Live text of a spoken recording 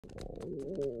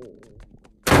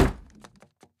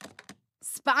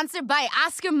Sponsored by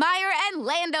Oscar Mayer and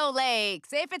Lando Lakes.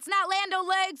 If it's not Lando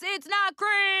Lakes, it's not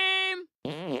cream.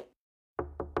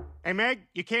 Hey, Meg,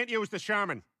 you can't use the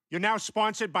Charmin. You're now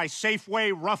sponsored by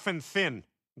Safeway Rough and Thin.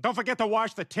 Don't forget to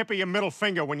wash the tip of your middle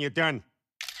finger when you're done.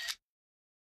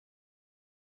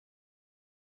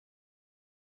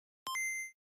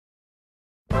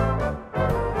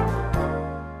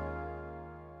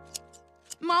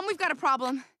 Mom, we've got a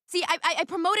problem. See, I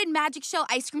promoted Magic Shell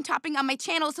ice cream topping on my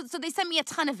channel, so they sent me a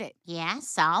ton of it. Yeah,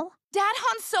 so? Dad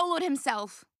Han Solo'd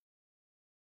himself.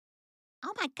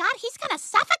 Oh my God, he's gonna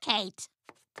suffocate.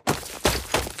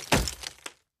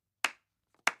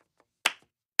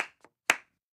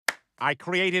 I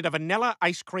created a vanilla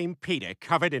ice cream pita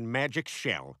covered in Magic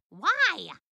Shell.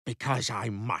 Why? Because I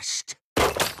must.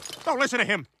 Don't listen to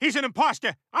him. He's an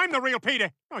imposter. I'm the real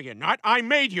Peter. No, you're not. I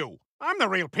made you. I'm the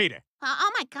real Peter.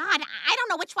 Oh my God, I don't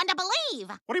know which one to believe.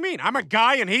 What do you mean? I'm a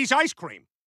guy and he's ice cream.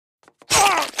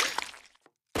 Ah!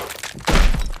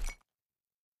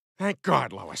 Thank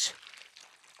God, Lois.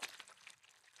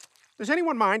 Does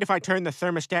anyone mind if I turn the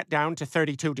thermostat down to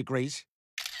 32 degrees?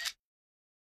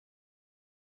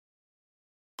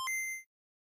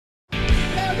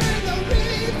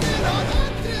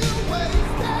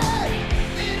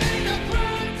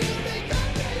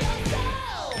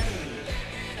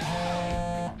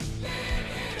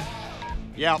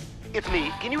 Yeah. It's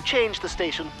me. Can you change the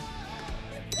station?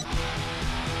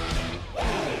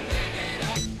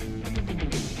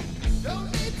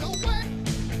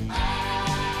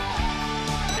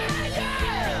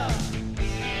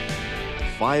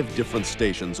 Five different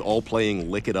stations all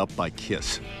playing Lick It Up by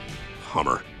Kiss.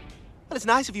 Hummer. Well, it's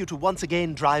nice of you to once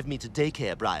again drive me to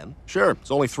daycare, Brian. Sure,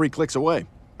 it's only 3 clicks away.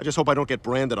 I just hope I don't get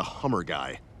branded a Hummer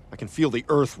guy. I can feel the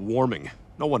earth warming.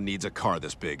 No one needs a car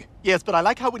this big. Yes, but I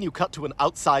like how when you cut to an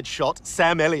outside shot,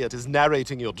 Sam Elliott is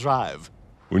narrating your drive.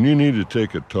 When you need to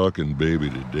take a talking baby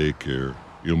to daycare,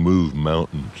 you'll move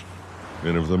mountains.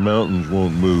 And if the mountains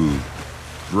won't move,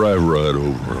 drive right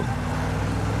over them.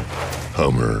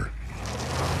 Hummer.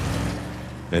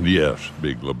 And yes,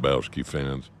 Big Lebowski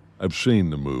fans, I've seen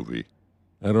the movie.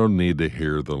 I don't need to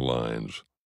hear the lines.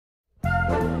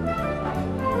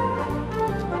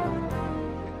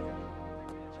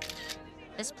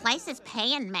 This place is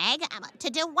paying Meg to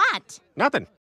do what? Nothing.